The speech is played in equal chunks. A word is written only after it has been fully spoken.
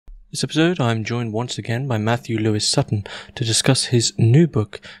This episode, I'm joined once again by Matthew Lewis Sutton to discuss his new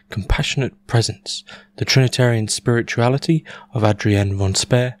book, Compassionate Presence, The Trinitarian Spirituality of Adrienne von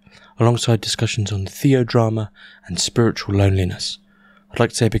Speyr, alongside discussions on the theo-drama and spiritual loneliness. I'd like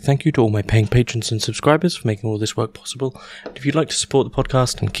to say a big thank you to all my paying patrons and subscribers for making all this work possible. And if you'd like to support the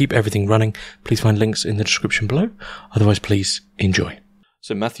podcast and keep everything running, please find links in the description below. Otherwise, please enjoy.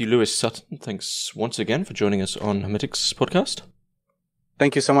 So Matthew Lewis Sutton, thanks once again for joining us on Hermitix podcast.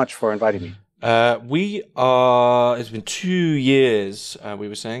 Thank you so much for inviting me. It's been 2 years, we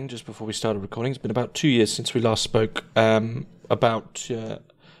were saying just before we started recording. It's been about 2 years since we last spoke about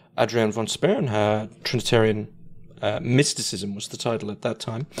Adrienne von Speyr and her Trinitarian mysticism was the title at that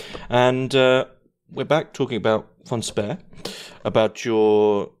time. And we're back talking about von Speyr, about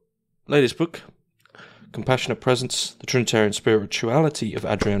your latest book, Compassionate Presence, The Trinitarian Spirituality of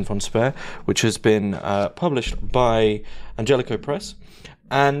Adrienne von Speyr, which has been published by Angelico Press.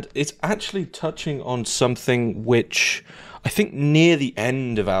 And it's actually touching on something which I think near the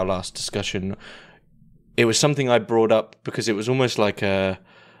end of our last discussion, it was something I brought up because it was almost like something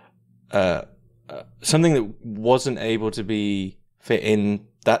that wasn't able to be fit in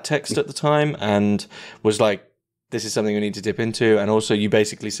that text at the time, and was like, this is something we need to dip into. And also you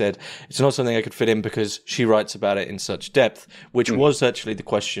basically said, it's not something I could fit in because she writes about it in such depth, which was actually the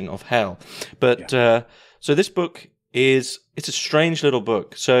question of hell. But so this book it's a strange little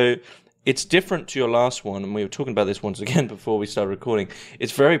book. So it's different to your last one, and we were talking about this once again before we started recording.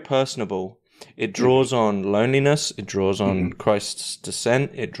 It's very personable. It draws on loneliness. It draws on Christ's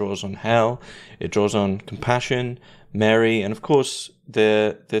descent. It draws on hell. It draws on compassion, Mary, and of course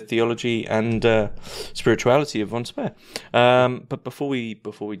the theology and spirituality of von Speyr. But before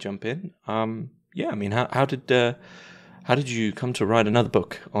we jump in, how did you come to write another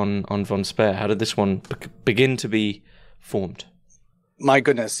book on von Speyr? How did this one begin to be formed? My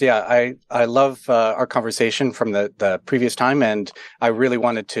goodness, yeah, I love our conversation from the previous time, and I really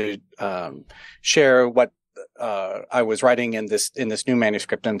wanted to share what I was writing in this new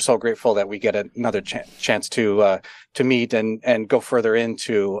manuscript. I'm so grateful that we get another chance to meet and go further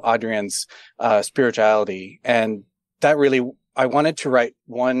into Adrienne's spirituality. And that really, I wanted to write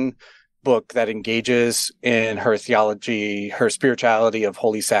one book that engages in her theology, her spirituality of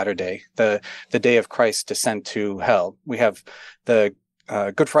Holy Saturday, the day of Christ's descent to hell. We have the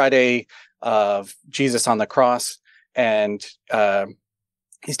Good Friday of Jesus on the cross, and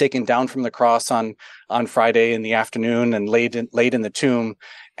he's taken down from the cross on Friday in the afternoon and laid in the tomb.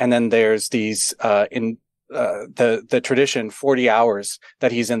 And then there's these in the tradition 40 hours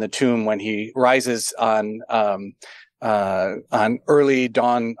that he's in the tomb when he rises on early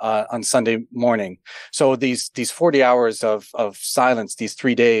dawn on Sunday morning. So these 40 hours of silence, these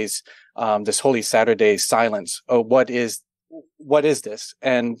 3 days, this Holy Saturday silence. What is this?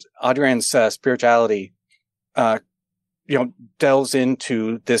 And Adrienne's spirituality, delves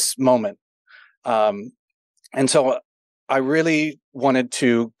into this moment. And so I really wanted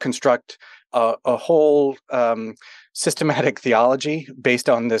to construct a whole systematic theology based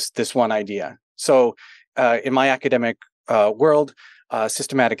on this one idea. So in my academic world,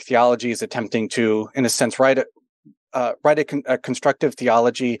 systematic theology is attempting to, in a sense, write a constructive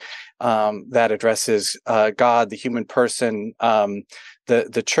theology that addresses God, the human person,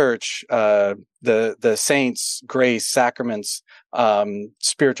 the church, the saints, grace, sacraments,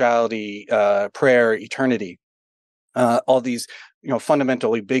 spirituality, prayer, eternity, all these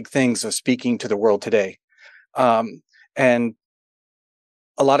fundamentally big things of speaking to the world today, and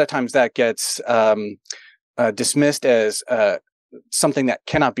a lot of times that gets dismissed as something that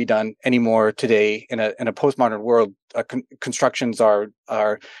cannot be done anymore today in a postmodern world. Constructions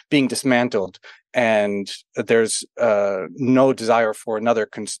are being dismantled, and there's no desire for another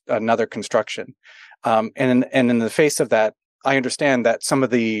construction. And in the face of that, I understand that so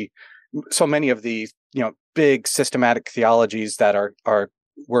many of the big systematic theologies that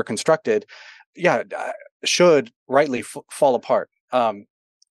were constructed, should rightly fall apart.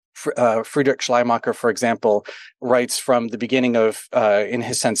 Friedrich Schleiermacher, for example, writes from the beginning of, in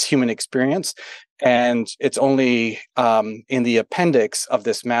his sense, human experience. And it's only in the appendix of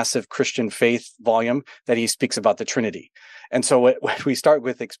this massive Christian faith volume that he speaks about the Trinity. And so when we start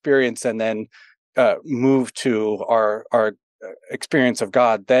with experience and then move to our experience of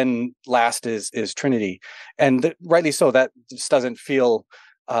God, then last is Trinity. And rightly so, that just doesn't feel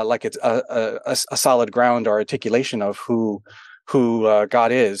like it's a solid ground or articulation of who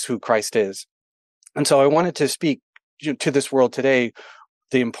God is, who Christ is. And so I wanted to speak to this world today,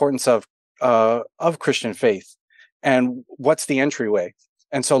 the importance of Christian faith and what's the entryway.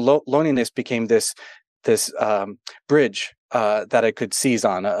 And so loneliness became this bridge that I could seize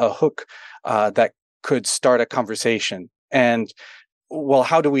on, a hook that could start a conversation. And well,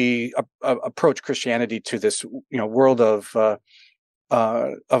 how do we approach Christianity to this, world of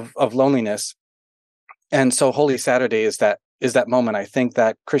loneliness? And so Holy Saturday is that moment. I think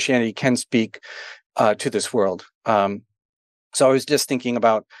that Christianity can speak to this world. So I was just thinking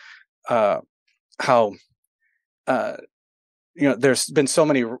about how there's been so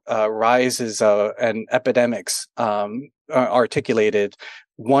many rises and epidemics articulated.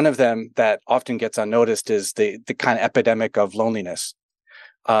 One of them that often gets unnoticed is the kind of epidemic of loneliness.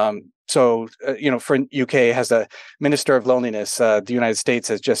 So for UK has a minister of loneliness. The United States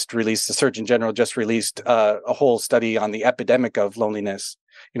has just released, the Surgeon General just released a whole study on the epidemic of loneliness.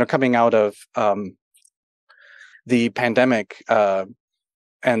 Coming out of the pandemic and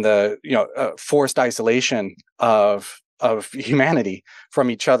the forced isolation of humanity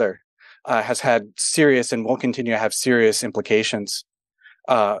from each other has had serious and will continue to have serious implications.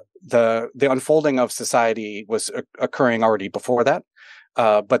 The unfolding of society was occurring already before that.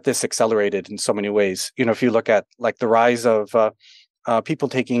 But this accelerated in so many ways. If you look at like the rise of people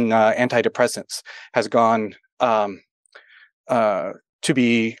taking antidepressants has gone to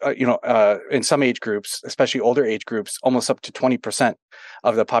be, in some age groups, especially older age groups, almost up to 20%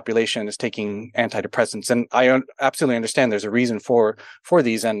 of the population is taking antidepressants. And I absolutely understand there's a reason for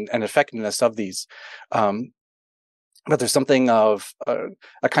these and effectiveness of these. But there's something of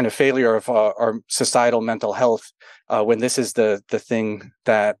a kind of failure of our societal mental health when this is the thing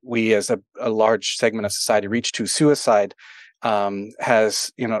that we as a large segment of society reach to. Suicide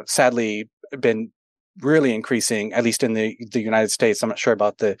has, sadly been really increasing, at least in the United States. I'm not sure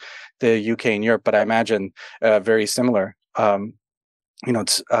about the UK and Europe, but I imagine very similar.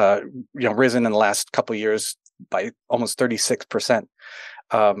 It's risen in the last couple of years by almost 36%.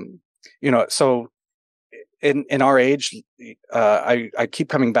 So in our age, I keep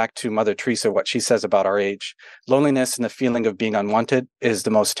coming back to Mother Teresa, what she says about our age. Loneliness and the feeling of being unwanted is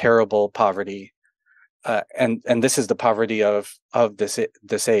the most terrible poverty, and this is the poverty of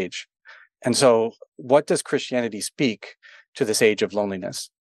this age. And so, what does Christianity speak to this age of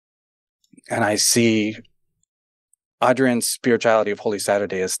loneliness? And I see Adrienne's spirituality of Holy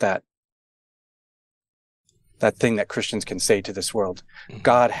Saturday as that thing that Christians can say to this world. Mm-hmm.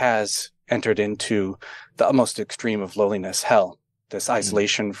 God has entered into the utmost extreme of loneliness, hell, this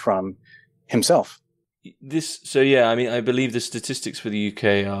isolation from himself. I believe the statistics for the UK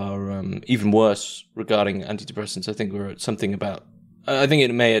are even worse regarding antidepressants. I think we're at something about, I think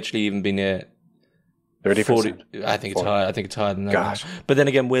it may actually even be near 30%. I think it's higher. I think it's higher than that. Gosh. But then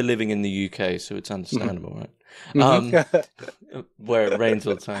again, we're living in the UK, so it's understandable, right? Where it rains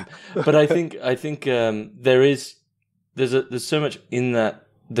all the time. But I think there's so much in that,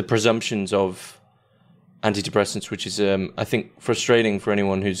 the presumptions of antidepressants, which is I think frustrating for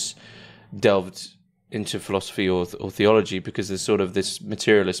anyone who's delved into philosophy or theology, because there's sort of this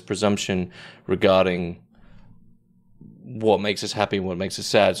materialist presumption regarding what makes us happy and what makes us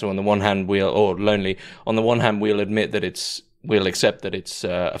sad. So on the one hand, lonely. On the one hand, we'll accept that it's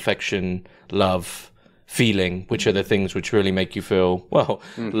affection, love, feeling, which are the things which really make you feel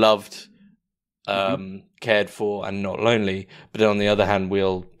loved, cared for, and not lonely. But then on the other hand,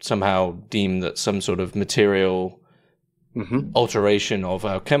 we'll somehow deem that some sort of material alteration of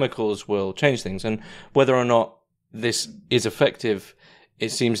our chemicals will change things. And whether or not this is effective, it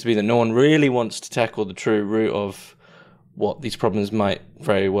seems to be that no one really wants to tackle the true root of what these problems might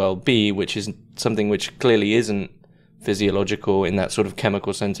very well be, which is something which clearly isn't physiological in that sort of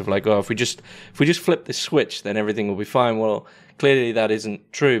chemical sense of like, if we just flip this switch, then everything will be fine. Well, clearly that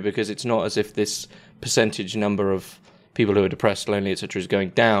isn't true, because it's not as if this percentage number of people who are depressed, lonely, etc. is going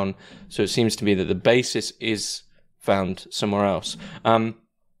down. So it seems to me that the basis is found somewhere else.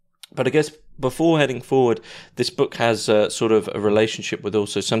 But I guess before heading forward, this book has sort of a relationship with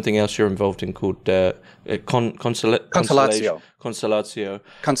also something else you're involved in called Consolatio.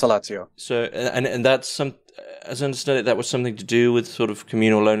 So, and that's some, as I understand it, that was something to do with sort of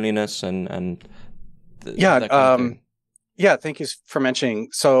communal loneliness and that kind of thing. Yeah, thank you for mentioning.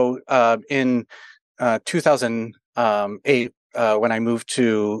 So in 2008, when I moved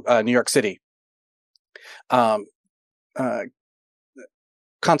to New York City,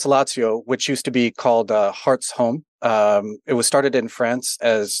 Consolatio, which used to be called Heart's Home, it was started in France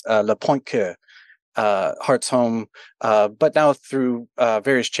as Le Point Coeur, Heart's Home, but now through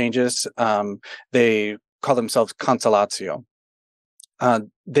various changes, they call themselves Consolatio.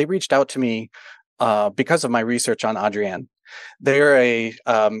 They reached out to me because of my research on Adrienne. They're a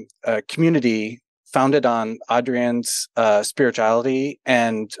community founded on Adrienne's spirituality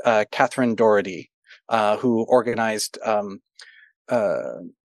and Catherine Doherty, who organized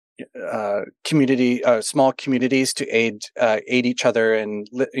small communities to aid each other and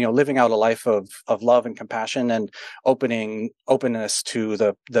living out a life of love and compassion and openness to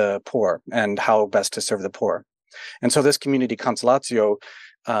the poor and how best to serve the poor. And so this community Consolatio,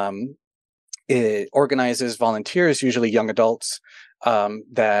 it organizes volunteers, usually young adults,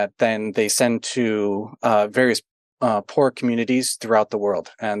 that then they send to various poor communities throughout the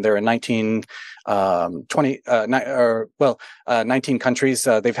world. And there are 19 countries.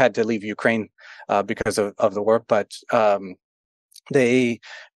 They've had to leave Ukraine because of the war, but they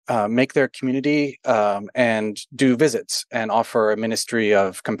make their community and do visits and offer a ministry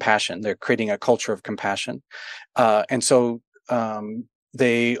of compassion. They're creating a culture of compassion. And so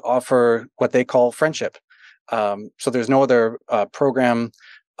they offer what they call friendship. So there's no other program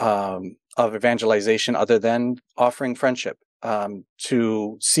of evangelization other than offering friendship,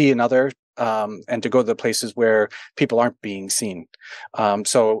 to see another, and to go to the places where people aren't being seen.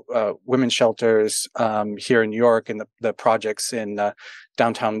 So women's shelters here in New York, and the projects in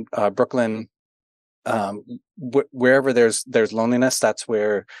downtown Brooklyn, wherever there's loneliness, that's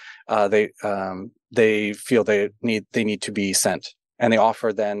where they feel they need to be sent, and they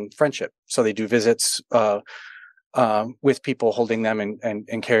offer then friendship. So they do visits with people, holding them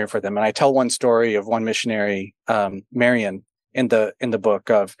and caring for them. And I tell one story of one missionary, Marion, in the book,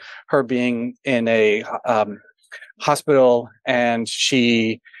 of her being in a hospital, and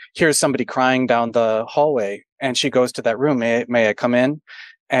she hears somebody crying down the hallway, and she goes to that room. May I come in?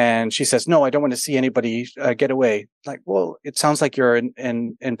 And she says, "No, I don't want to see anybody. Get away." Like, well, it sounds like you're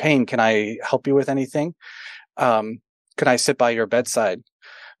in pain. Can I help you with anything? Can I sit by your bedside?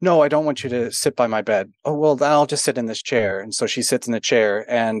 "No, I don't want you to sit by my bed." "Oh, well, then I'll just sit in this chair." And so she sits in the chair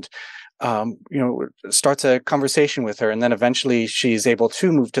and, starts a conversation with her. And then eventually she's able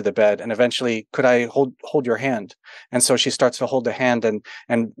to move to the bed. And eventually, "Could I hold your hand?" And so she starts to hold the hand. And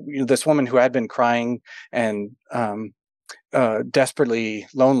this woman who had been crying and desperately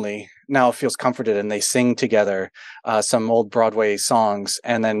lonely now feels comforted, and they sing together some old Broadway songs.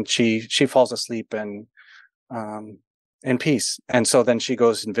 And then she falls asleep and in peace. And so then she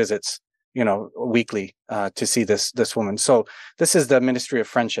goes and visits, weekly to see this woman. So this is the ministry of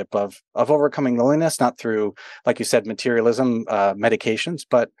friendship, of overcoming loneliness, not through, like you said, materialism, medications,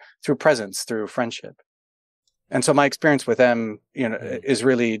 but through presence, through friendship. And so my experience with them, is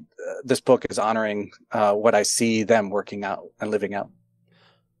really, this book is honoring what I see them working out and living out.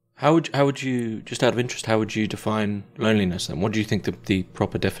 How would you, just out of interest, how would you define loneliness then? What do you think the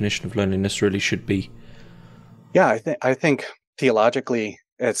proper definition of loneliness really should be? Yeah, I think theologically,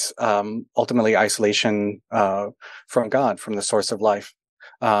 it's ultimately isolation from God, from the source of life.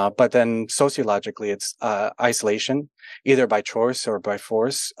 But then sociologically, it's isolation, either by choice or by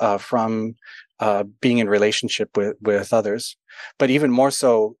force, from being in relationship with others. But even more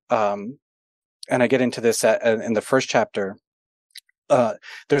so, and I get into this in the first chapter,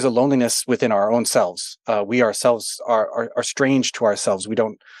 there's a loneliness within our own selves. We ourselves are strange to ourselves. We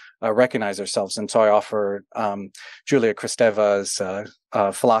don't recognize ourselves. And so I offer Julia Kristeva's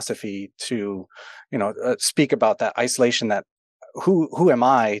philosophy to, speak about that isolation, that who am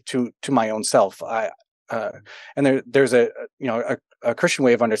I to my own self? And there's a Christian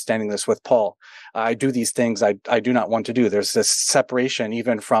way of understanding this with Paul. I do these things I do not want to do. There's this separation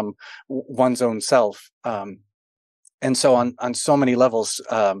even from one's own self. And so on so many levels,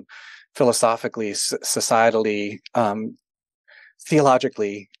 philosophically, societally,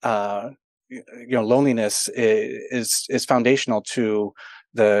 theologically, loneliness is foundational to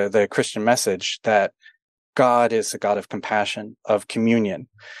the Christian message that God is a God of compassion, of communion,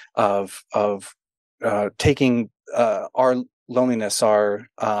 of taking our loneliness, our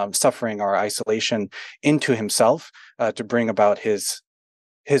suffering, our isolation into Himself to bring about His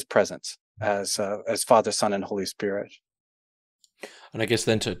presence as Father, Son, and Holy Spirit. And I guess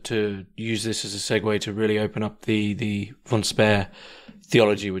then to use this as a segue to really open up the von Speyr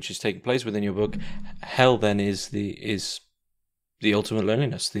theology, which is taking place within your book, hell then is the ultimate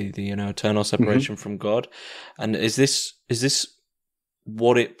loneliness, the eternal separation from God. And is this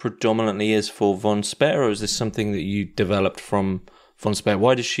what it predominantly is for von Speyr, or is this something that you developed from von Speyr?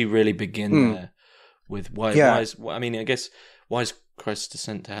 Why does she really begin there with why? Yeah. Why is Christ's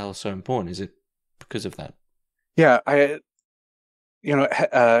descent to hell so important? Is it because of that? Yeah,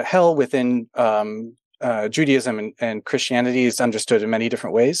 hell within Judaism and Christianity is understood in many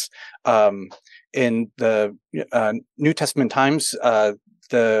different ways. In the New Testament times,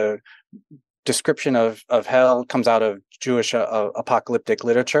 the description of hell comes out of Jewish apocalyptic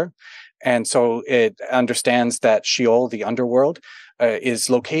literature, And so it understands that Sheol, the underworld, is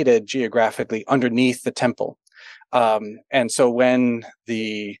located geographically underneath the temple. And so when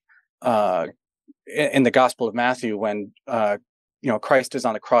in the Gospel of Matthew, when Christ is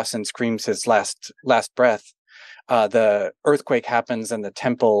on the cross and screams his last breath, the earthquake happens and the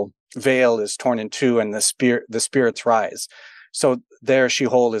temple veil is torn in two, and the spirits rise. So there,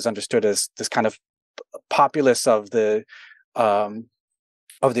 Sheol is understood as this kind of populace of the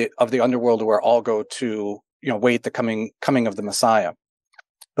underworld, where all go to wait the coming of the Messiah.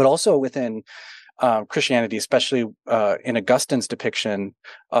 But also within Christianity, especially in Augustine's depiction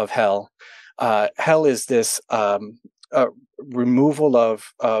of hell, hell is this removal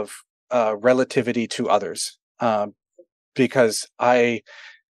of relativity to others, because I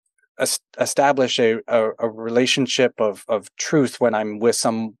establish a relationship of truth when I'm with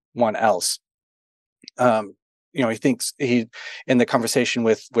someone else. He thinks in the conversation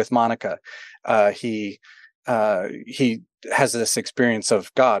with Monica, he has this experience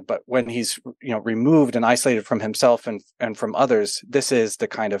of God, but when he's removed and isolated from himself and from others, this is the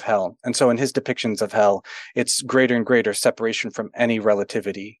kind of hell. And so in his depictions of hell, it's greater and greater separation from any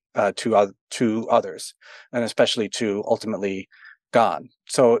relativity to others, and especially to ultimately God.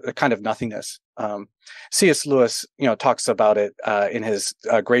 So a kind of nothingness. C.S. Lewis, talks about it in his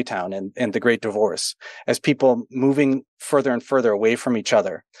Greytown and the Great Divorce, as people moving further and further away from each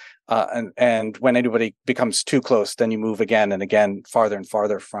other. And when anybody becomes too close, then you move again and again, farther and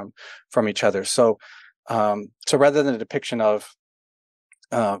farther from each other. So rather than a depiction of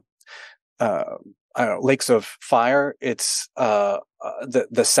lakes of fire, it's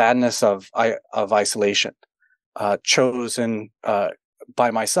the sadness of isolation, chosen by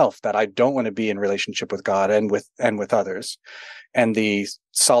myself, that I don't want to be in relationship with God and with others, and the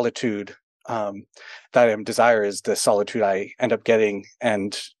solitude that I desire is the solitude I end up getting,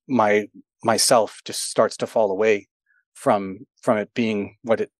 and myself just starts to fall away from it being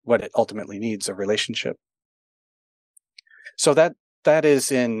what it ultimately needs, a relationship. So that is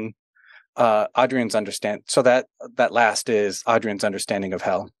in Adrienne's understand. So that last is Adrienne's understanding of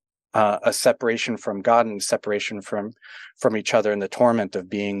hell, a separation from God and separation from each other, and the torment of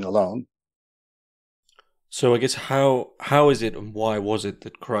being alone. So I guess how is it, and why was it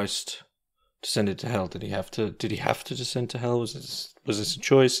that Christ descended to hell? Did he have to descend to hell? Was this a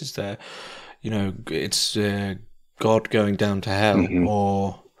choice? Is there, it's God going down to hell, mm-hmm.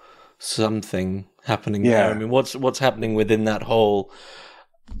 or something happening there? I mean, what's happening within that whole?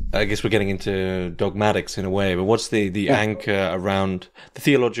 I guess we're getting into dogmatics in a way, but what's the anchor around, the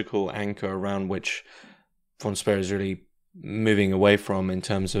theological anchor around which von Speyr is really moving away from, in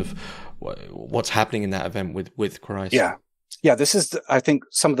terms of what's happening in that event with Christ? Yeah, this is, I think,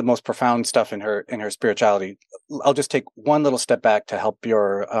 some of the most profound stuff in her spirituality. I'll just take one little step back to help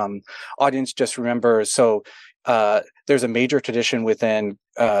your audience just remember. So there's a major tradition within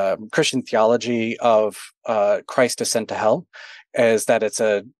Christian theology of Christ's descent to hell, is that it's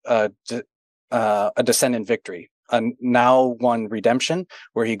a descent in victory, a now won redemption,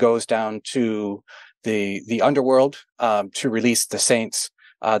 where he goes down to the underworld to release the saints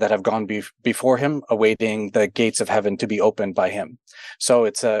that have gone before him, awaiting the gates of heaven to be opened by him. So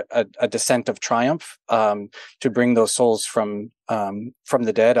it's a descent of triumph to bring those souls from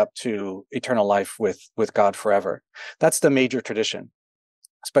the dead up to eternal life with God forever. That's the major tradition,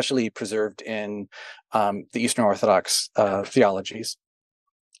 especially preserved in the Eastern Orthodox theologies.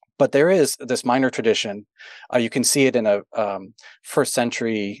 But there is this minor tradition. You can see it in a first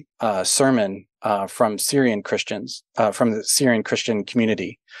century sermon from Syrian Christians, from the Syrian Christian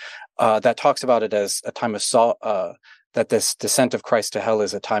community, that talks about it as a time of that this descent of Christ to hell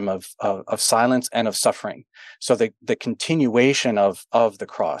is a time of silence and of suffering. So the continuation of the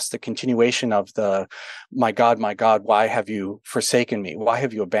cross, the continuation of my God, why have you forsaken me? Why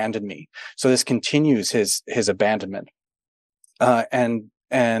have you abandoned me? So this continues his abandonment,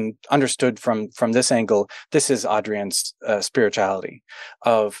 and understood from this angle, this is Adrienne's spirituality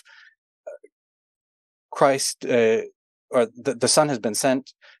of Christ, or the Son has been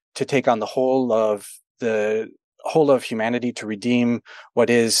sent to take on the whole of humanity, to redeem what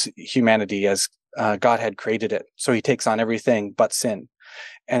is humanity as God had created it. So he takes on everything but sin.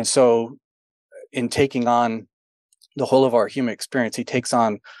 And so in taking on the whole of our human experience, he takes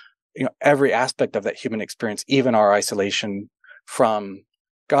on every aspect of that human experience, even our isolation from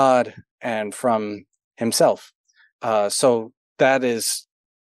God and from himself. So that is,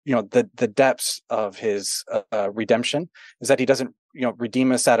 the depths of his redemption, is that he doesn't,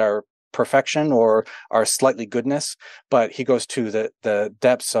 redeem us at our perfection or our slightly goodness, but he goes to the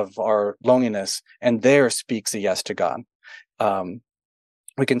depths of our loneliness, and there speaks a yes to God,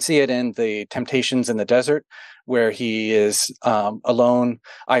 We can see it in the temptations in the desert, where he is alone,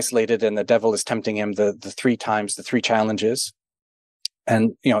 isolated, and the devil is tempting him the three times, the three challenges.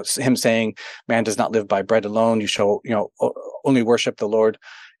 And, it's him saying, man does not live by bread alone. You shall, only worship the Lord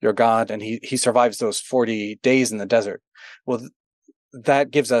your God. And he survives those 40 days in the desert. Well,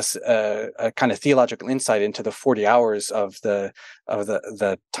 that gives us a kind of theological insight into the 40 hours of the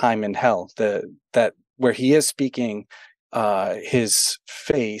time in hell, that where he is speaking his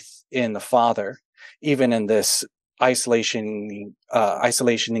faith in the Father, even in this isolating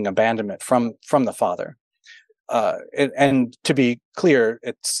abandonment from the Father. And to be clear,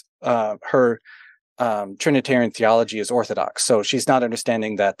 it's her Trinitarian theology is orthodox. So she's not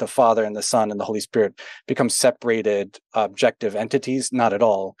understanding that the Father and the Son and the Holy Spirit become separated objective entities. Not at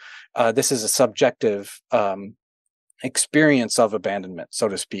all. This is a subjective experience of abandonment, so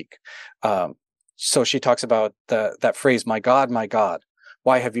to speak. So she talks about that phrase, my God,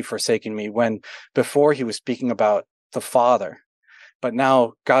 why have you forsaken me?" When before he was speaking about the Father, but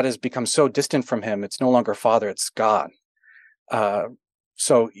now God has become so distant from him. It's no longer Father, it's God.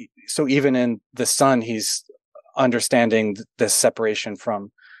 So even in the Son, he's understanding this separation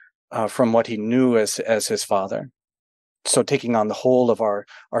from what he knew as his Father. So taking on the whole of our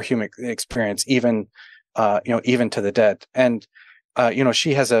human experience, even to the dead. And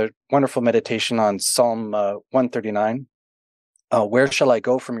she has a wonderful meditation on Psalm 139. Where shall I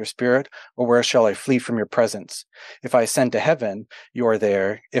go from your spirit, or where shall I flee from your presence? If I ascend to heaven, you are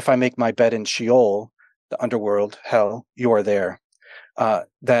there. If I make my bed in Sheol, the underworld, hell, you are there.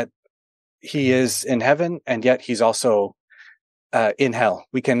 That he is in heaven, and yet he's also in hell.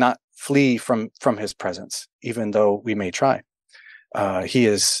 We cannot flee from his presence, even though we may try. He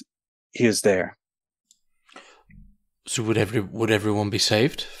is there. So would everyone be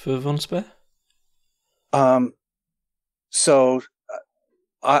saved for von Speyr? So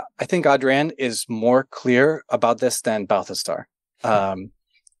I think Adrienne is more clear about this than Balthasar.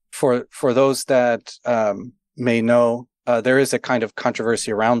 For those that may know, there is a kind of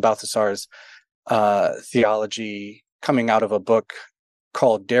controversy around Balthasar's theology coming out of a book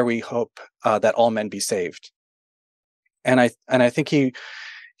called "Dare We Hope That All Men Be Saved," and I think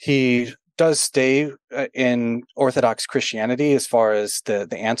he does stay in Orthodox Christianity as far as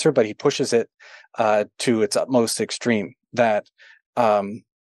the answer, but he pushes it to its utmost extreme, that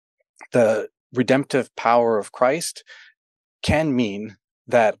the redemptive power of Christ can mean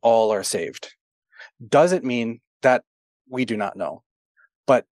that all are saved. Does it mean that? We do not know.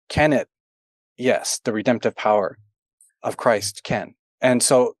 But can it? Yes, the redemptive power of Christ can. And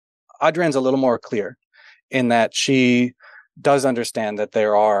so Adrienne's a little more clear in that she does understand that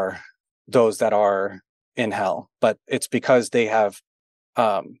there are those that are in hell, but it's because they have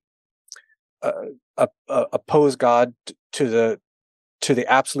opposed God to the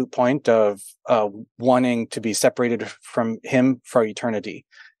absolute point of wanting to be separated from him for eternity.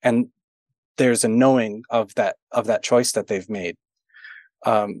 And there's a knowing of that choice that they've made.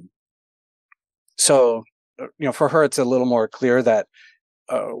 So for her, it's a little more clear that,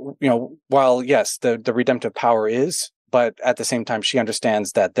 while yes, the redemptive power is, but at the same time, she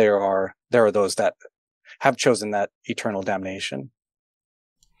understands that there are those that have chosen that eternal damnation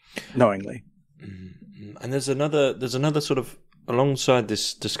knowingly. And there's another sort of, alongside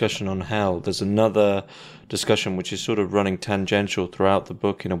this discussion on hell, there's another discussion which is sort of running tangential throughout the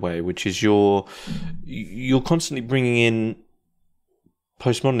book in a way, which is you're constantly bringing in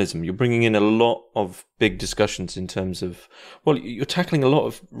postmodernism. You're bringing in a lot of big discussions in terms of, well, you're tackling a lot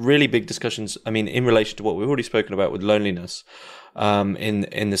of really big discussions. I mean, in relation to what we've already spoken about with loneliness,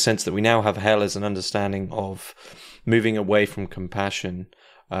 in the sense that we now have hell as an understanding of moving away from compassion.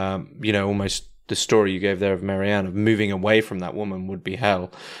 Almost the story you gave there of Marianne, of moving away from that woman would be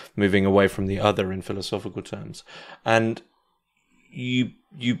hell, moving away from the other in philosophical terms. And you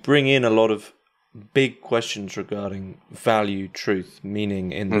bring in a lot of big questions regarding value, truth,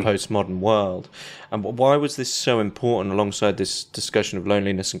 meaning in the postmodern world. And why was this so important alongside this discussion of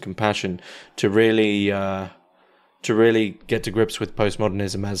loneliness and compassion to really get to grips with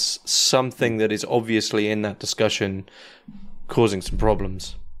postmodernism as something that is obviously in that discussion causing some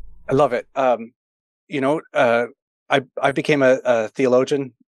problems? I love it. I became a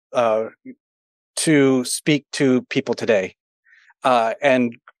theologian to speak to people today,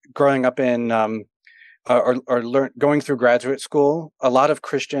 and growing up in going through graduate school, a lot of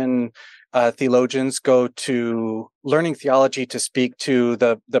Christian theologians go to learning theology to speak to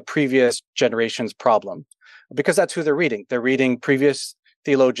the previous generation's problem, because that's who they're reading. They're reading previous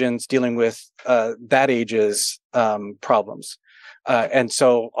theologians dealing with that age's problems. And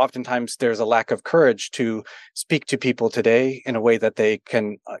so oftentimes there's a lack of courage to speak to people today in a way that they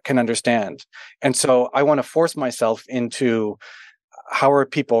can understand. And so I want to force myself into how are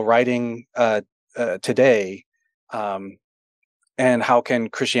people writing today, and how can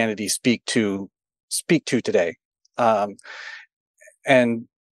Christianity speak to today, and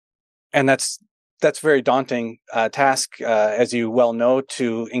that's a very daunting task, as you well know,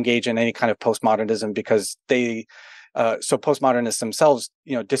 to engage in any kind of postmodernism, because so postmodernists themselves,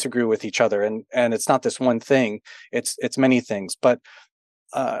 disagree with each other, and it's not this one thing; it's many things. But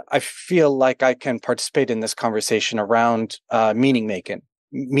I feel like I can participate in this conversation around meaning making.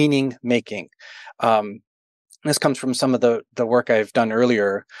 This comes from some of the work I've done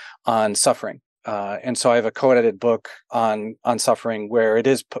earlier on suffering. And so I have a co-edited book on suffering, where it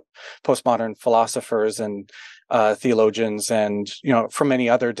is postmodern philosophers and theologians and, from many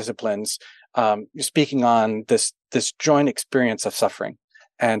other disciplines, speaking on this joint experience of suffering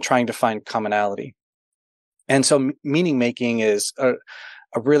and trying to find commonality. And so meaning making is a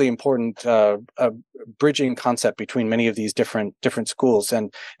really important bridging concept between many of these different schools.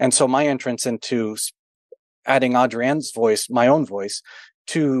 And so my entrance into adding Adrienne's voice, my own voice,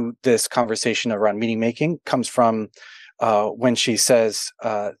 to this conversation around meaning making comes from when she says,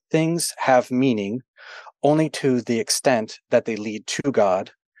 things have meaning only to the extent that they lead to God,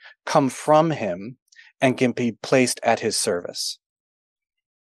 come from him, and can be placed at his service.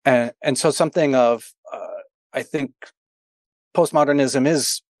 And so something of, I think postmodernism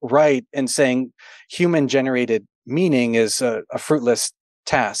is right in saying human generated meaning is a fruitless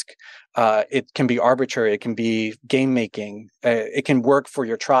task. It can be arbitrary. It can be game making. It can work for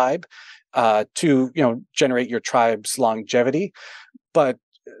your tribe to generate your tribe's longevity. But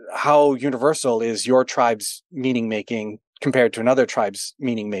how universal is your tribe's meaning making compared to another tribe's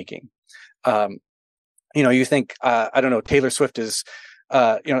meaning making? You think I don't know. Taylor Swift is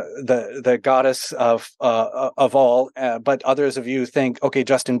the goddess of all, but others of you think, okay,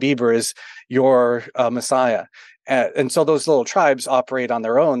 Justin Bieber is your Messiah. And so those little tribes operate on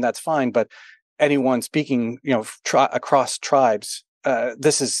their own. That's fine. But anyone speaking, across tribes,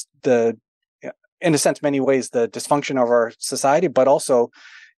 this is in a sense, many ways, the dysfunction of our society. But also,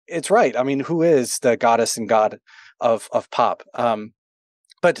 it's right. I mean, who is the goddess and god of pop?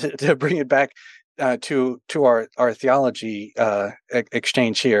 But to bring it back to our theology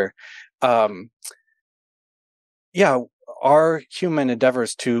exchange here, our human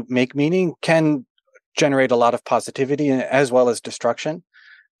endeavors to make meaning can generate a lot of positivity as well as destruction.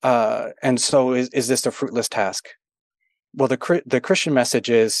 And so is this a fruitless task? Well, the Christian message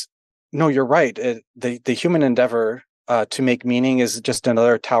is, no, you're right. The human endeavor to make meaning is just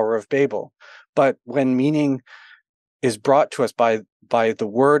another Tower of Babel. But when meaning is brought to us by the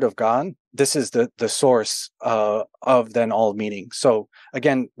word of God, this is the source of then all meaning. So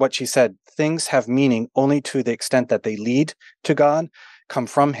again, what she said, things have meaning only to the extent that they lead to God, come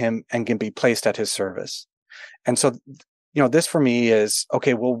from him, and can be placed at his service. And so, this for me is,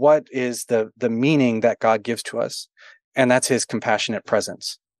 okay, well, what is the meaning that God gives to us? And that's his compassionate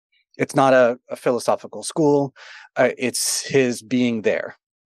presence. It's not a philosophical school. It's his being there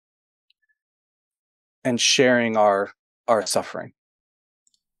and sharing our suffering.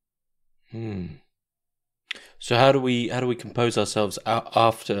 So how do we compose ourselves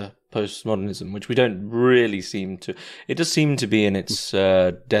after postmodernism, which we don't really seem to? It does seem to be in its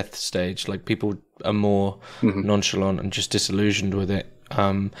death stage. Like, people are more nonchalant and just disillusioned with it.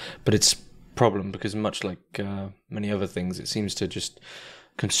 But it's a problem because, much like many other things, it seems to just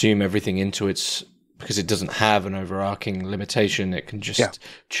consume everything into its, because it doesn't have an overarching limitation. It can just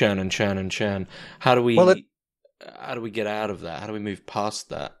churn and churn and churn. How do we get out of that? How do we move past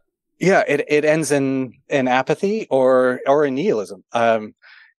that? Yeah, it ends in apathy or in nihilism. So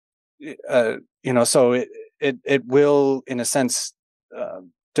it will, in a sense,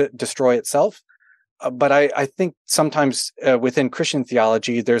 destroy itself. But I think sometimes within Christian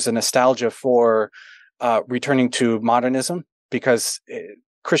theology, there's a nostalgia for returning to modernism, because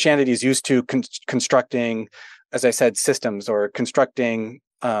Christianity is used to constructing, as I said, systems, or constructing,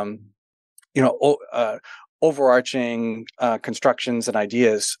 overarching constructions and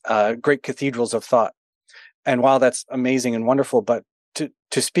ideas, great cathedrals of thought. And while that's amazing and wonderful, but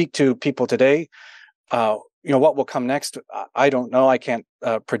to speak to people today, what will come next, I don't know. I can't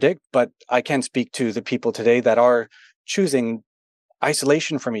predict, but I can speak to the people today that are choosing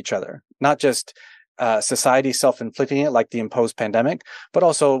isolation from each other, not just society self-inflicting it like the imposed pandemic, but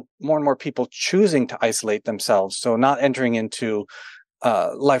also more and more people choosing to isolate themselves. So not entering into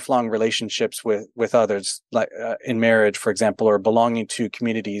lifelong relationships with others, like in marriage, for example, or belonging to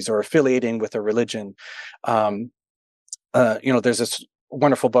communities, or affiliating with a religion. there's this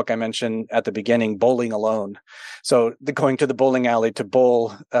wonderful book I mentioned at the beginning, Bowling Alone. So going to the bowling alley to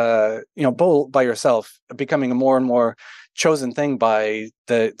bowl, bowl by yourself, becoming a more and more chosen thing by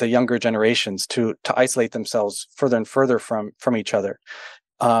the younger generations to isolate themselves further and further from each other.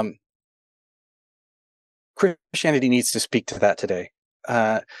 Christianity needs to speak to that today.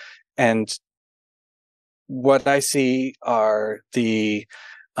 And what I see are the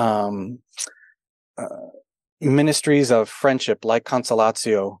ministries of friendship like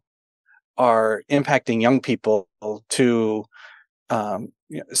Consolatio are impacting young people to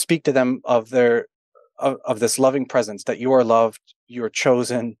speak to them of this loving presence, that you are loved, you're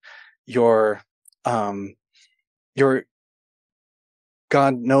chosen, your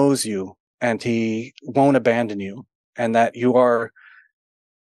God knows you and he won't abandon you, and that you're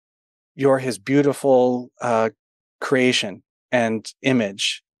his beautiful creation and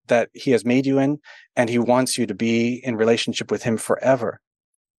image that he has made you in, and he wants you to be in relationship with him forever.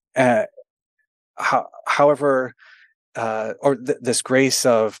 However, this grace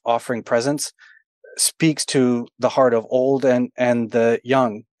of offering presents speaks to the heart of old and the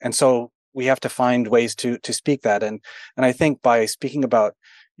young. And so we have to find ways to speak that. And I think by speaking about,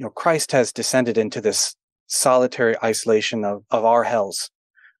 Christ has descended into this solitary isolation of our hells,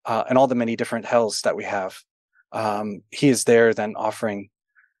 and all the many different hells that we have. He is there then offering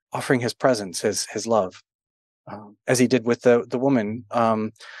his presence, his love, as he did with the woman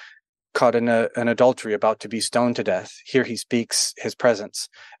caught in an adultery, about to be stoned to death. Here he speaks his presence,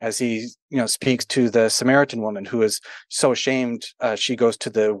 as he speaks to the Samaritan woman who is so ashamed she goes to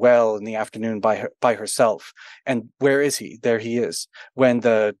the well in the afternoon by herself. And where is he? There he is. When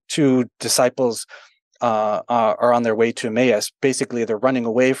the two disciples are on their way to Emmaus, basically they're running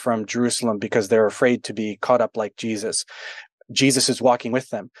away from Jerusalem because they're afraid to be caught up like Jesus. Jesus is walking with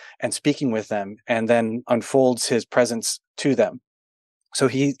them and speaking with them, and then unfolds his presence to them. So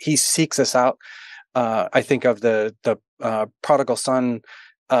he seeks us out. I think of the prodigal son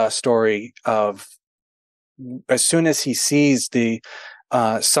story of, as soon as he sees the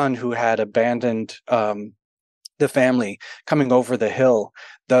son who had abandoned the family coming over the hill,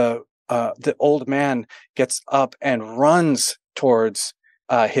 the old man gets up and runs towards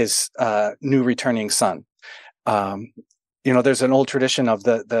his new returning son. There's an old tradition of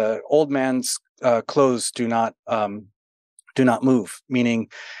the old man's clothes do not move, meaning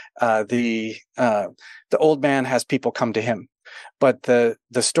the old man has people come to him. But the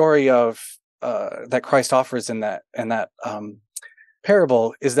story of that Christ offers in that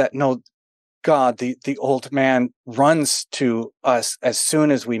parable is that no, God, the old man, runs to us as soon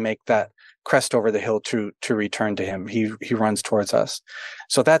as we make that crest over the hill to return to him. He runs towards us.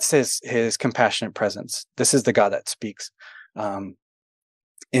 So that's his compassionate presence. This is the God that speaks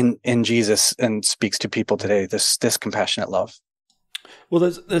in Jesus and speaks to people today. This compassionate love. Well,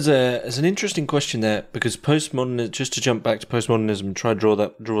 there's an interesting question there, because postmodernism, just to jump back to postmodernism and try to draw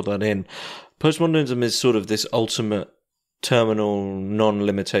that in, postmodernism is sort of this ultimate terminal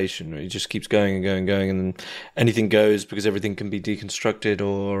non-limitation. It just keeps going and going and going, and then anything goes because everything can be deconstructed,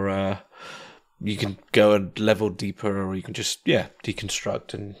 or you can go a level deeper, or you can just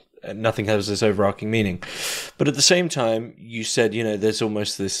deconstruct, and nothing has this overarching meaning. But at the same time, you said, there's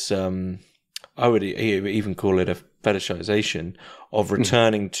almost this, I would even call it a fetishization of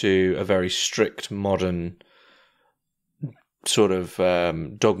returning to a very strict modern sort of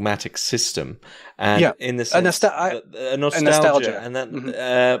dogmatic system, and in the sense a nostalgia, and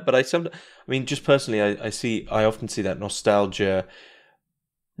that. But just personally, I often see that nostalgia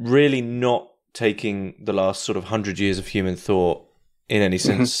really not taking the last sort of 100 years of human thought in any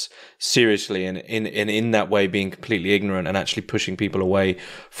sense seriously, and in that way being completely ignorant and actually pushing people away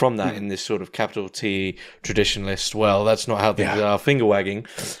from that in this sort of capital T traditionalist, well, that's not how things are, finger wagging.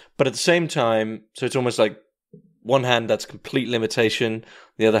 But at the same time, so it's almost like, one hand, that's complete limitation.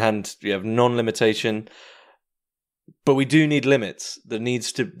 The other hand, you have non-limitation. But we do need limits. We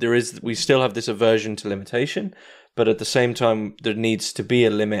still have this aversion to limitation, but at the same time, there needs to be a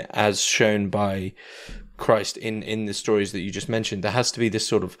limit, as shown by Christ in the stories that you just mentioned. There has to be this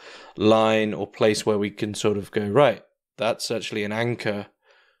sort of line or place where we can sort of go, right, that's actually an anchor.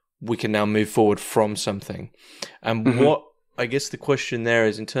 We can now move forward from something. And what, I guess the question there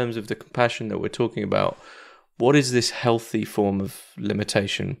is, in terms of the compassion that we're talking about, what is this healthy form of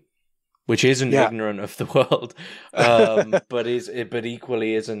limitation, which isn't ignorant of the world, but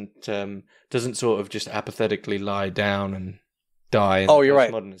equally doesn't sort of just apathetically lie down and die in the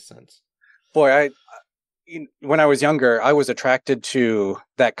postmodernist sense? Boy, when I was younger, I was attracted to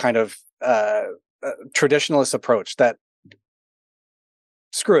that kind of traditionalist approach that,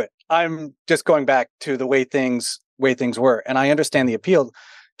 screw it, I'm just going back to the way things way things were. And I understand the appeal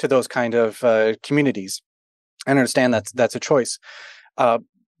to those kind of communities. I understand that's a choice.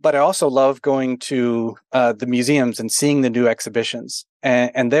 But I also love going to the museums and seeing the new exhibitions.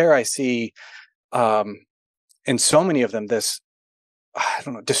 And there I see, in so many of them, this, I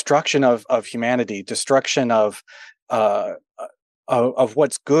don't know, destruction of humanity, destruction of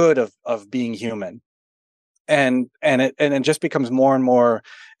what's good of being human. And it just becomes more and more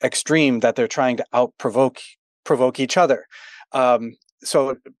extreme that they're trying to provoke each other.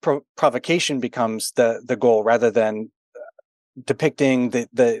 So provocation becomes the goal rather than depicting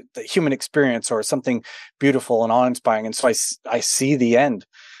the human experience or something beautiful and awe-inspiring. And so I see the end.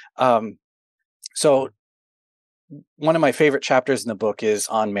 So one of my favorite chapters in the book is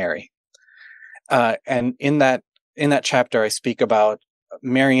on Mary. And in that chapter, I speak about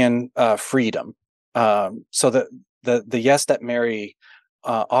Marian freedom. So the yes that Mary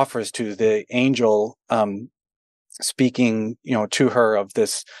offers to the angel, speaking, to her of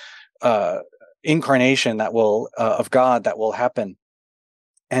this incarnation that will of God that will happen,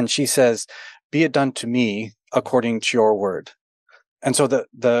 and she says, "Be it done to me according to your word." And so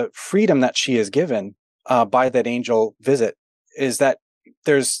the freedom that she is given by that angel visit is that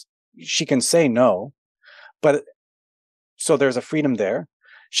she can say no, but so there's a freedom there.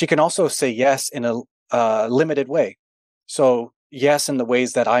 She can also say yes in a limited way. So yes, in the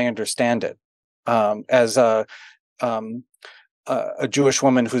ways that I understand it, as a Jewish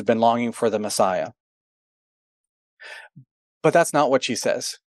woman who's been longing for the Messiah. But that's not what she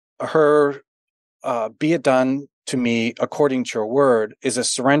says. Her "be it done to me according to your word" is a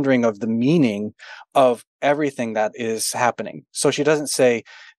surrendering of the meaning of everything that is happening. So she doesn't say,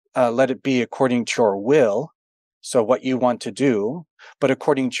 "Let it be according to your will," so what you want to do, but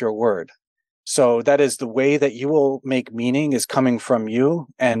according to your word. So that is the way that you will make meaning is coming from you,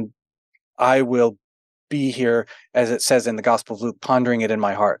 and I will be here, as it says in the Gospel of Luke, pondering it in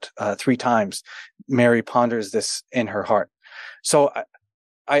my heart. 3 times Mary ponders this in her heart. So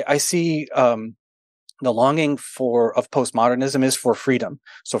I see the longing of postmodernism is for freedom.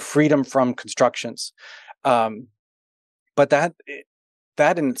 So freedom from constructions. But that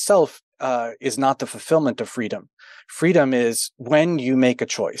in itself is not the fulfillment of freedom. Freedom is when you make a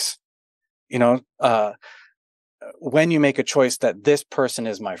choice. When you make a choice that this person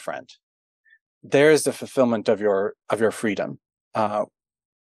is my friend, there's the fulfillment of your freedom,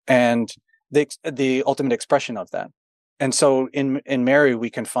 and the ultimate expression of that. And so in Mary, we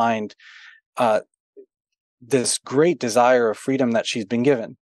can find this great desire of freedom that she's been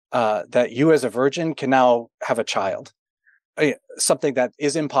given, that you as a virgin can now have a child. Something that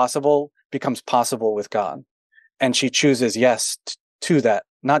is impossible becomes possible with God. And she chooses yes to that,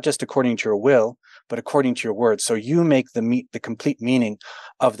 not just according to your will, but according to your word. So you make the complete meaning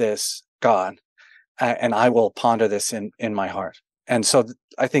of this, God, and I will ponder this in my heart. And so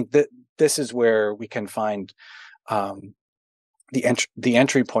I think that this is where we can find the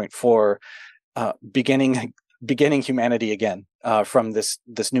entry point for beginning humanity again, from this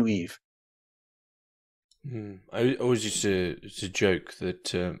new Eve. I always used to joke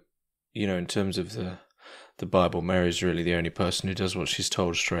that in terms of the Bible, Mary's really the only person who does what she's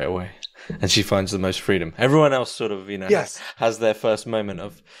told straight away, and she finds the most freedom. Everyone else sort of yes. has their first moment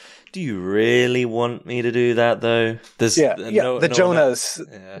of, do you really want me to do that though? The Jonahs,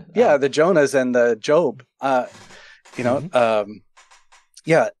 the Jonahs and the Job.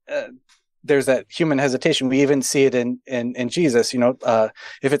 There's that human hesitation. We even see it in Jesus.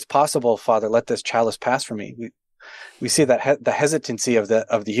 If it's possible, Father, let this chalice pass from me. We see that the hesitancy of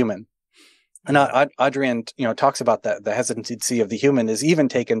the human. And Adrienne, talks about that. The hesitancy of the human is even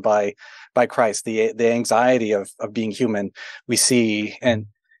taken by Christ. The anxiety of being human we see in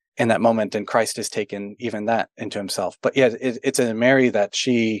that moment, and Christ has taken even that into himself. But yeah, it's in Mary that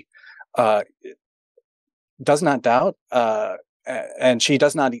she does not doubt, and she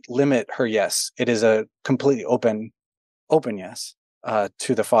does not limit her yes. It is a completely open yes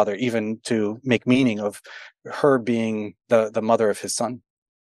to the Father, even to make meaning of her being the mother of his Son.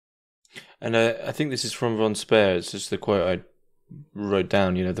 And I think this is from von Speyr. It's just the quote I wrote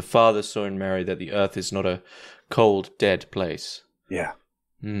down. The Father saw in Mary that the earth is not a cold, dead place. Yeah.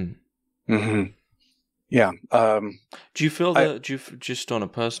 Mm-hmm. Yeah. Do you feel just on a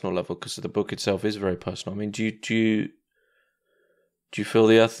personal level, because the book itself is very personal? I mean, do you feel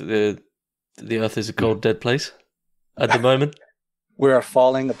the earth is a cold, dead place at the moment? We are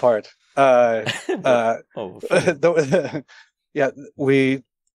falling apart. We're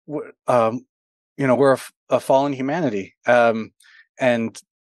a fallen humanity, and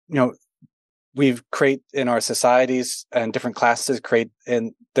we've create in our societies, and different classes create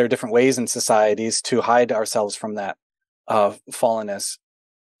in their different ways in societies to hide ourselves from that fallenness,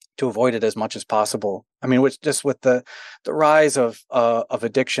 to avoid it as much as possible. I mean, just with the rise of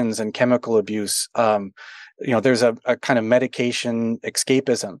addictions and chemical abuse, there's a kind of medication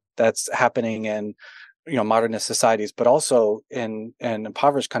escapism that's happening in modernist societies, but also in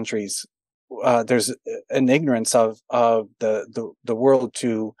impoverished countries. There's an ignorance of the world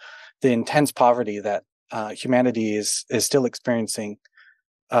to the intense poverty that humanity is still experiencing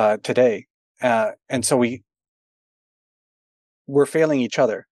today, and so we're failing each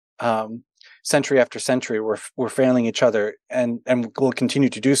other. Century after century, we're failing each other, and we'll continue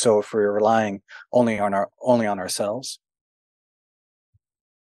to do so if we're relying only on ourselves.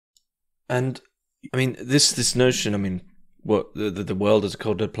 And I mean, this notion. I mean, what the world is a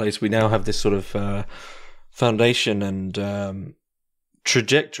colder place. We now have this sort of foundation and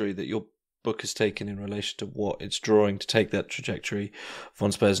trajectory that your book has taken in relation to what it's drawing to take that trajectory.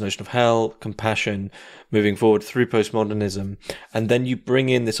 Von Speyr's notion of hell, compassion, moving forward through postmodernism. And then you bring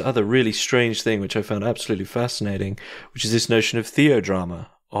in this other really strange thing, which I found absolutely fascinating, which is this notion of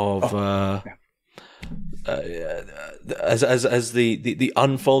theo-drama, of as the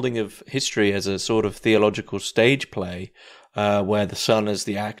unfolding of history as a sort of theological stage play, where the son is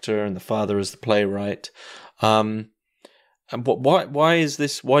the actor and the father is the playwright. And why is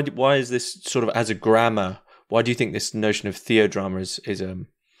this? Why is this sort of as a grammar? Why do you think this notion of theo-drama is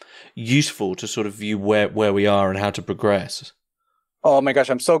useful to sort of view where we are and how to progress? Oh my gosh,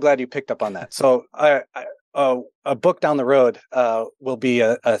 I'm so glad you picked up on that. So a book down the road will be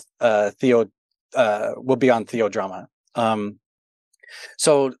will be on theo-drama.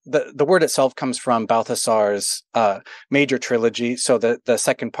 So the word itself comes from Balthasar's major trilogy. So the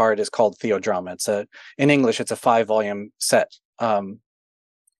second part is called theo-drama. In English, it's a 5-volume set,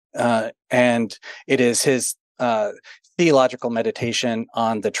 and it is his theological meditation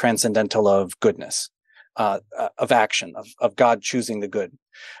on the transcendental of goodness, of action, of God choosing the good.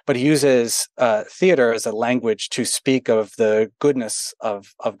 But he uses theater as a language to speak of the goodness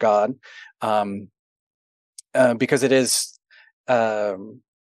of God, because it is,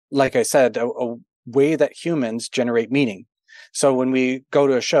 like I said, a way that humans generate meaning. So when we go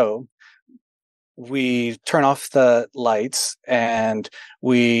to a show, we turn off the lights and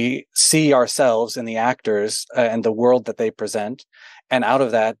we see ourselves in the actors and the world that they present. And out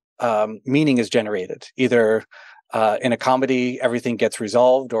of that, meaning is generated. Either in a comedy, everything gets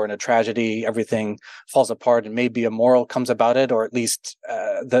resolved, or in a tragedy, everything falls apart and maybe a moral comes about it, or at least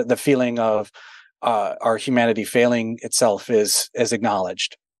the feeling of our humanity failing itself is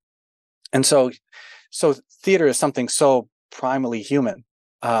acknowledged. And so theater is something so primally human.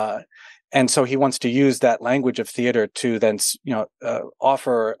 And so he wants to use that language of theater to then,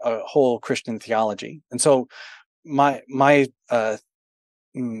 offer a whole Christian theology. And so my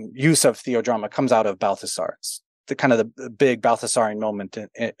use of theodrama comes out of Balthasar. It's the kind of the big Balthasarian moment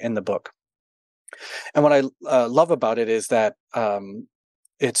in the book. And what I love about it is that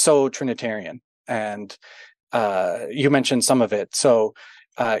it's so Trinitarian. And you mentioned some of it. So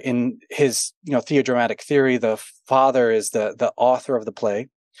in his theodramatic theory, the father is the author of the play,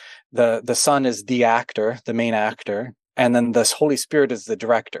 the son is the actor, the main actor, and then the Holy Spirit is the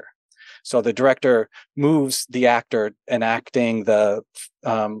director. So the director moves the actor enacting the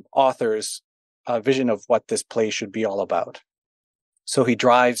author's vision of what this play should be all about. So he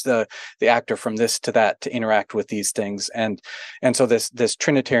drives the actor from this to that to interact with these things, and so this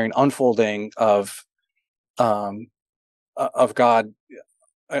Trinitarian unfolding of God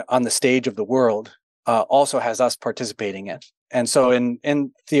on the stage of the world also has us participating in. And so in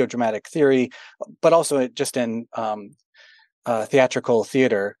theodramatic theory, but also just in theatrical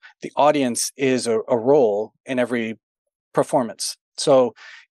theater, the audience is a role in every performance. So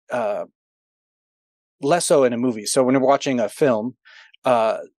less so in a movie. So when we're watching a film,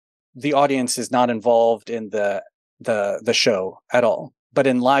 the audience is not involved in the show at all. But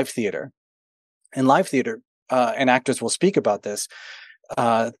in live theater, and actors will speak about this,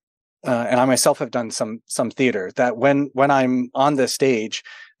 and I myself have done some theater, that when I'm on the stage,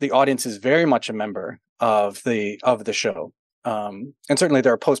 the audience is very much a member of the show. And certainly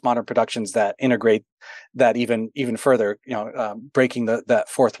there are postmodern productions that integrate that even further, breaking that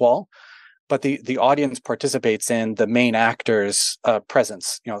fourth wall. But the audience participates in the main actor's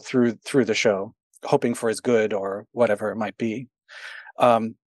presence, through the show, hoping for his good or whatever it might be.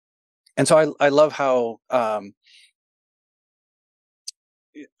 And so I love how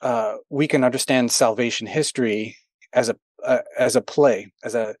we can understand salvation history as a play,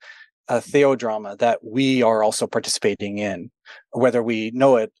 as a theodrama that we are also participating in, whether we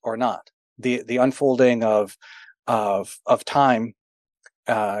know it or not. the unfolding of time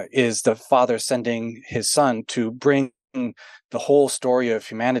is the Father sending his Son to bring the whole story of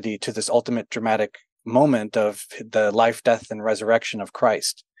humanity to this ultimate dramatic moment of the life, death, and resurrection of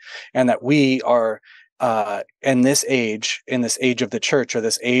Christ. And that we are in this age of the church, or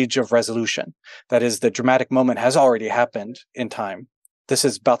this age of resolution. That is, the dramatic moment has already happened in time. This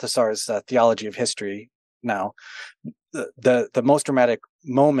is Balthasar's theology of history now. The most dramatic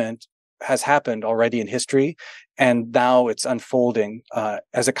moment has happened already in history, and now it's unfolding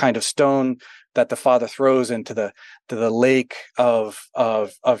as a kind of stone that the Father throws into the lake of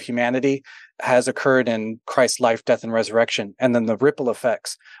humanity, has occurred in Christ's life, death, and resurrection. And then the ripple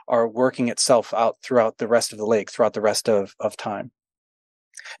effects are working itself out throughout the rest of the lake, throughout the rest of time.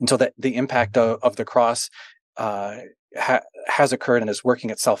 And so that the impact of the cross has occurred and is working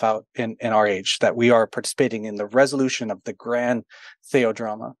itself out in our age, that we are participating in the resolution of the grand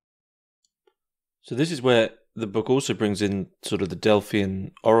theo-drama. So this is where the book also brings in sort of the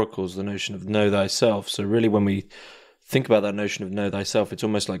Delphian oracles, the notion of know thyself. So really when we think about that notion of know thyself, it's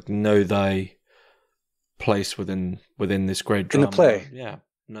almost like know thy place within this great drama. In the play. Yeah,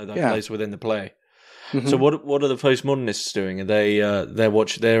 know thy place within the play. Mm-hmm. So what are the postmodernists doing? Are they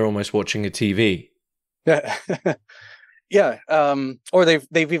they're almost watching a TV? Yeah. Yeah. Or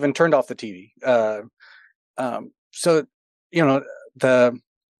they've even turned off the TV. So, the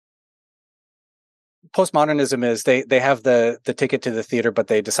postmodernism is they have the ticket to the theater, but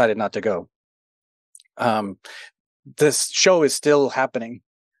they decided not to go. This show is still happening.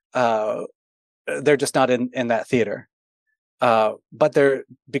 They're just not in that theater. But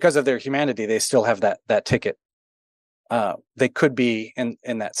because of their humanity, they still have that ticket. They could be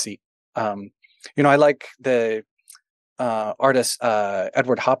in that seat. I like the artist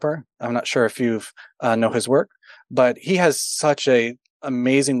Edward Hopper. I'm not sure if you know his work, but he has such a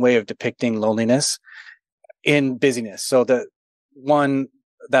amazing way of depicting loneliness in busyness. So the one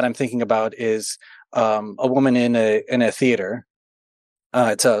that I'm thinking about is a woman in a theater.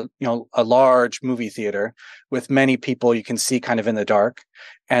 It's a large movie theater with many people you can see kind of in the dark,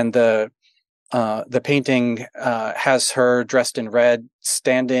 and the painting has her dressed in red,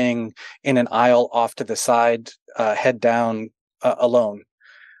 standing in an aisle off to the side, head down, alone.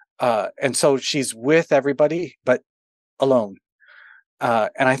 And so she's with everybody, but alone.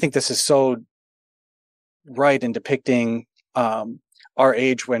 And I think this is so right in depicting our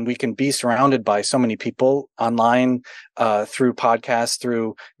age, when we can be surrounded by so many people online, through podcasts,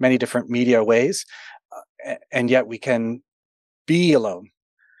 through many different media ways, and yet we can be alone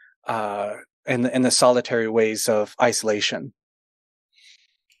in the solitary ways of isolation.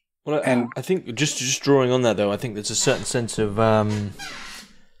 Well, I think just drawing on that, though, I think there's a certain sense of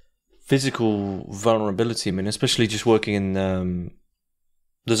physical vulnerability. I mean, especially just working in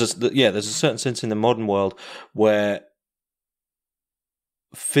there's a certain sense in the modern world where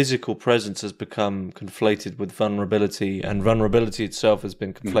physical presence has become conflated with vulnerability, and vulnerability itself has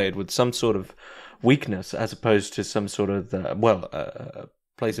been conflated with some sort of weakness, as opposed to some sort of a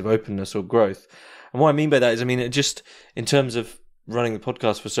place of openness or growth. And what I mean by that is, it just in terms of running the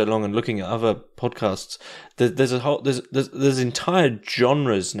podcast for so long and looking at other podcasts, there's entire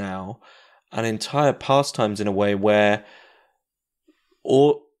genres now and entire pastimes in a way where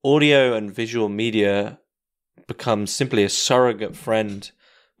audio and visual media becomes simply a surrogate friend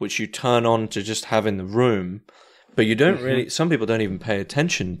which you turn on to just have in the room, but you don't really, some people don't even pay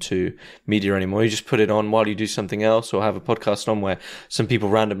attention to media anymore. You just put it on while you do something else, or have a podcast on where some people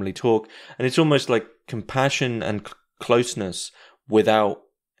randomly talk, and it's almost like compassion and closeness without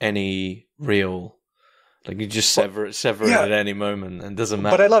any real, like you just sever it at any moment, and it doesn't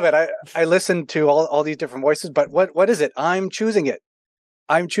matter. But I love it. I listen to all these different voices, but what is it? I'm choosing it.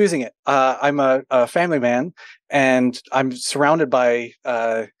 I'm a family man, and I'm surrounded by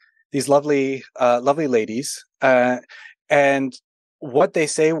these lovely ladies, and what they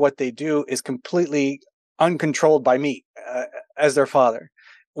say, what they do, is completely uncontrolled by me as their father.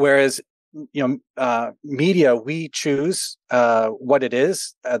 Whereas, media, we choose what it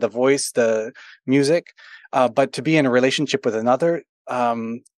is, the voice, the music, but to be in a relationship with another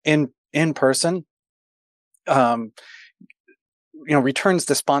in person, returns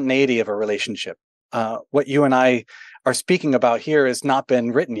the spontaneity of a relationship. What you and I are speaking about here has not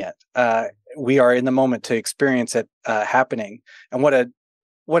been written yet. We are in the moment to experience it happening, and what an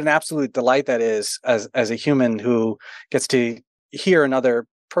absolute delight that is as a human who gets to hear another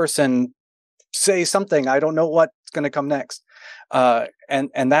person say something. I don't know what's going to come next,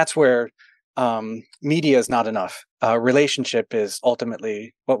 and that's where media is not enough. Relationship is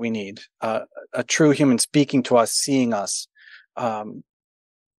ultimately what we need. A true human speaking to us, seeing us.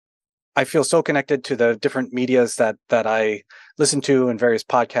 I feel so connected to the different medias that I listen to and various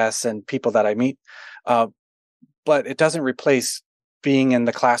podcasts and people that I meet. But it doesn't replace being in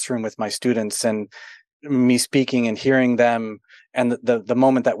the classroom with my students and me speaking and hearing them, and the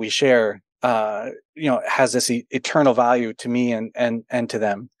moment that we share, has this eternal value to me and to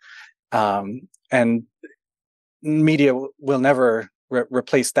them. And media will never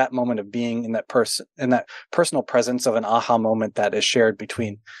replace that moment of being in that personal presence of an aha moment that is shared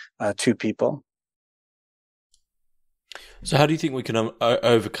between two people. So how do you think we can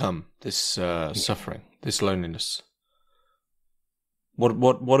overcome this suffering, this loneliness?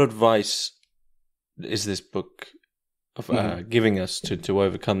 What advice is this book of giving us to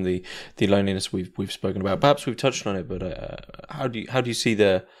overcome the loneliness we've spoken about? Perhaps we've touched on it, but how do you see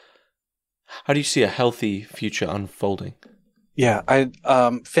a healthy future unfolding? Yeah, I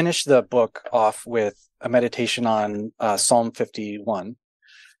finished the book off with a meditation on Psalm 51,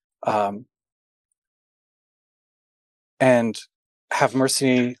 and have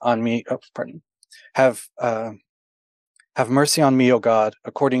mercy on me. Oh, pardon. Have mercy on me, O God,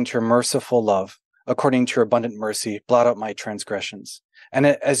 according to your merciful love, according to your abundant mercy, blot out my transgressions. And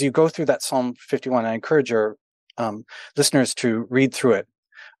as you go through that Psalm 51, I encourage your listeners to read through it.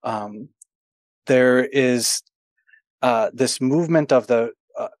 There is this movement of the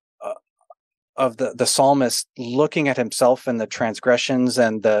psalmist looking at himself and the transgressions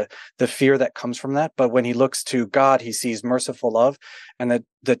and the fear that comes from that. But when he looks to God, he sees merciful love, and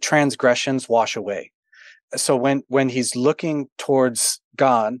the transgressions wash away. So when he's looking towards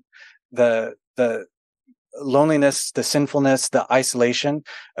God, the loneliness, the sinfulness, the isolation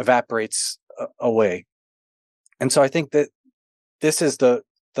evaporates away. And so I think that this is the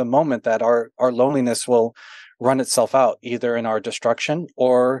moment that our loneliness will run itself out, either in our destruction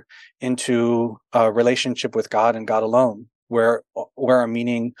or into a relationship with God and God alone, where our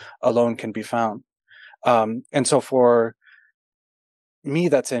meaning alone can be found. And so for me,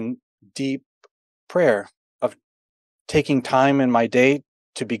 that's in deep prayer of taking time in my day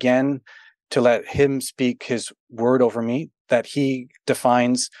to begin to let him speak his word over me, that he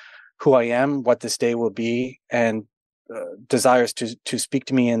defines who I am, what this day will be, and desires to speak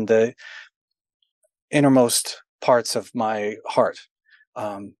to me in the innermost parts of my heart.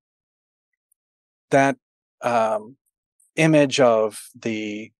 That image of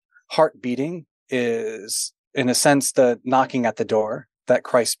the heart beating is, in a sense, the knocking at the door that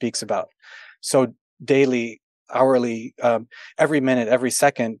Christ speaks about. So daily, hourly, every minute, every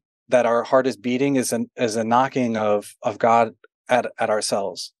second that our heart is beating is a knocking of God at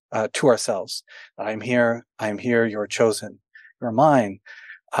ourselves, to ourselves. I am here, you're chosen, you're mine.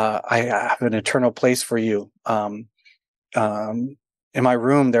 I have an eternal place for you. In my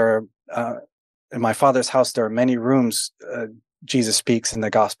room, in my Father's house, there are many rooms. Jesus speaks in the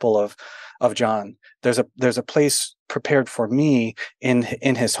Gospel of John. There's a place prepared for me in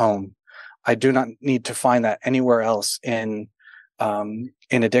his home. I do not need to find that anywhere else in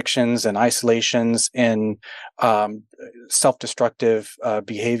addictions and isolations, in self-destructive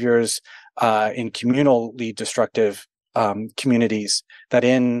behaviors, in communally destructive communities. That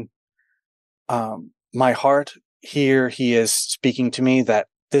in my heart, here he is speaking to me, that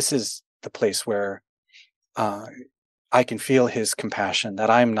this is the place where I can feel his compassion,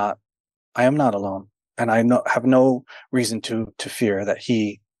 that I am not alone, and I have no reason to fear, that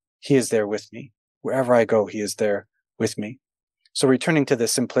he is there with me. Wherever I go, he is there with me. So returning to the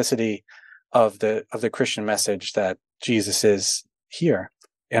simplicity of the Christian message, that Jesus is here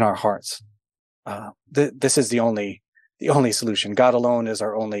in our hearts. This is the only solution. God alone is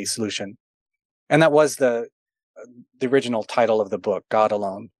our only solution. And that was the original title of the book, God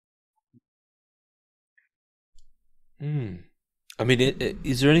Alone. I mean,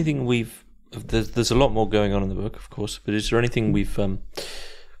 is there anything there's a lot more going on in the book, of course, but is there anything we've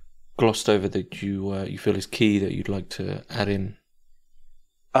glossed over that you feel is key that you'd like to add in?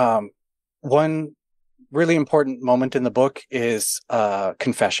 One really important moment in the book is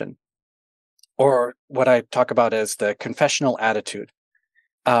confession, or what I talk about as the confessional attitude.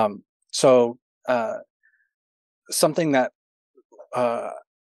 Something that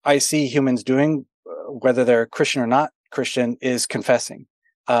I see humans doing, whether they're Christian or not Christian, is confessing,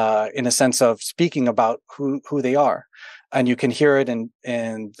 in a sense of speaking about who they are. And you can hear it in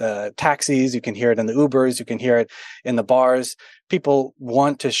the taxis, you can hear it in the Ubers, you can hear it in the bars. People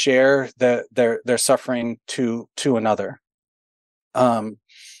want to share their suffering to another.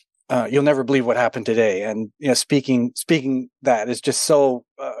 You'll never believe what happened today, and speaking that is just so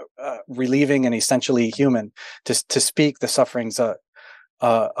relieving and essentially human, to speak the sufferings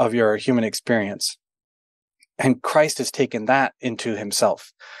of your human experience. And Christ has taken that into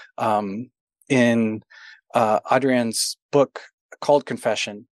himself. In Adrienne's book called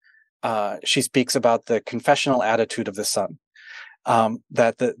Confession, she speaks about the confessional attitude of the Son,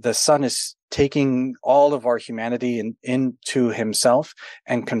 that the Son is taking all of our humanity into himself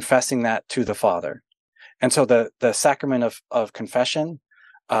and confessing that to the Father. And so the sacrament of confession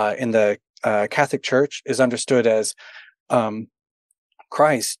in the Catholic Church is understood as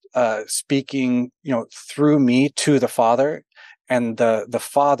Christ speaking, through me to the Father, and the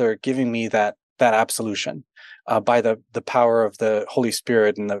Father giving me that absolution by the power of the Holy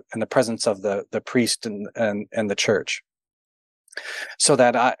Spirit and the presence of the priest and the Church, so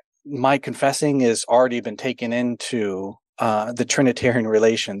that my confessing has already been taken into the Trinitarian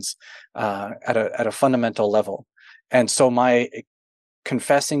relations at a fundamental level, and so my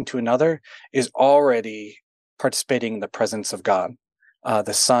confessing to another is already participating in the presence of God,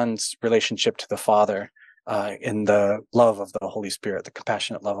 the Son's relationship to the Father, in the love of the Holy Spirit, the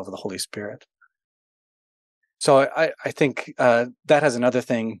compassionate love of the Holy Spirit. So I think that has another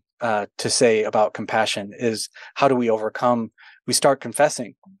thing to say about compassion is, how do we overcome? We start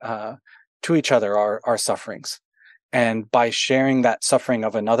confessing to each other our sufferings. And by sharing that suffering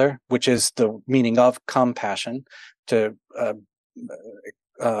of another, which is the meaning of compassion, to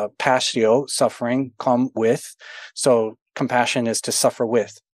passio, suffering, come with. So compassion is to suffer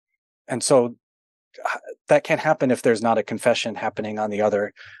with. And so that can't happen if there's not a confession happening on the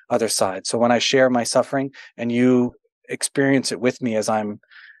other side. So when I share my suffering and you experience it with me as I'm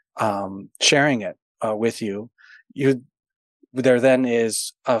sharing it with you, there then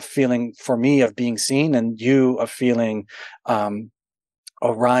is a feeling for me of being seen, and you of feeling a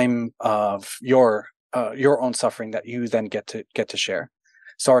rhyme of your own suffering that you then get to share.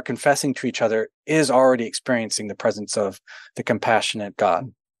 So our confessing to each other is already experiencing the presence of the compassionate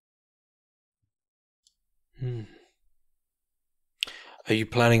God. Are you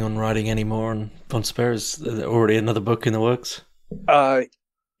planning on writing any more on von Speyr? Is there already another book in the works?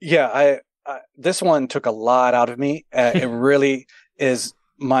 Yeah, this one took a lot out of me. It really is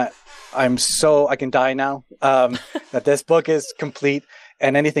I can die now, that this book is complete,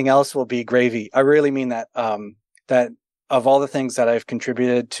 and anything else will be gravy. I really mean that, that of all the things that I've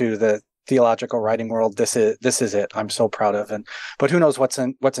contributed to the theological writing world, this is it. I'm so proud of it. But who knows what's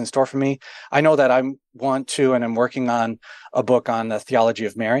in store for me? I know that I'm working on a book on the theology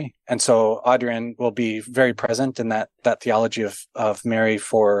of Mary, and so Adrienne will be very present in that theology of Mary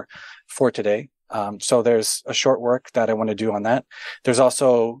for today. So there's a short work that I want to do on that. There's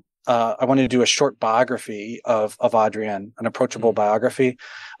also I want to do a short biography of Adrienne, an approachable biography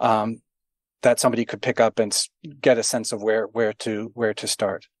that somebody could pick up and get a sense of where to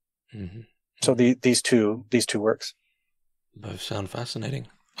start. Mm-hmm. So these two works both sound fascinating.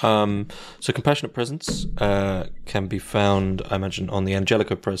 So Compassionate Presence can be found, I imagine, on the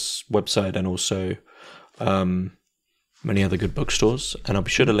Angelica Press website, and also many other good bookstores. And I'll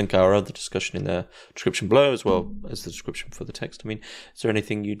be sure to link our other discussion in the description below, as well as the description for the text. I mean, is there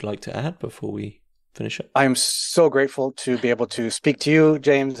anything you'd like to add before we finish up? I am so grateful to be able to speak to you,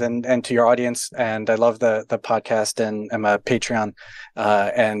 James, and to your audience. And I love the podcast, and I'm a Patreon,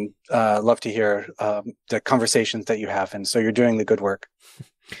 and love to hear the conversations that you have. And so you're doing the good work.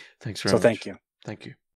 Thanks very much. So thank you. Thank you.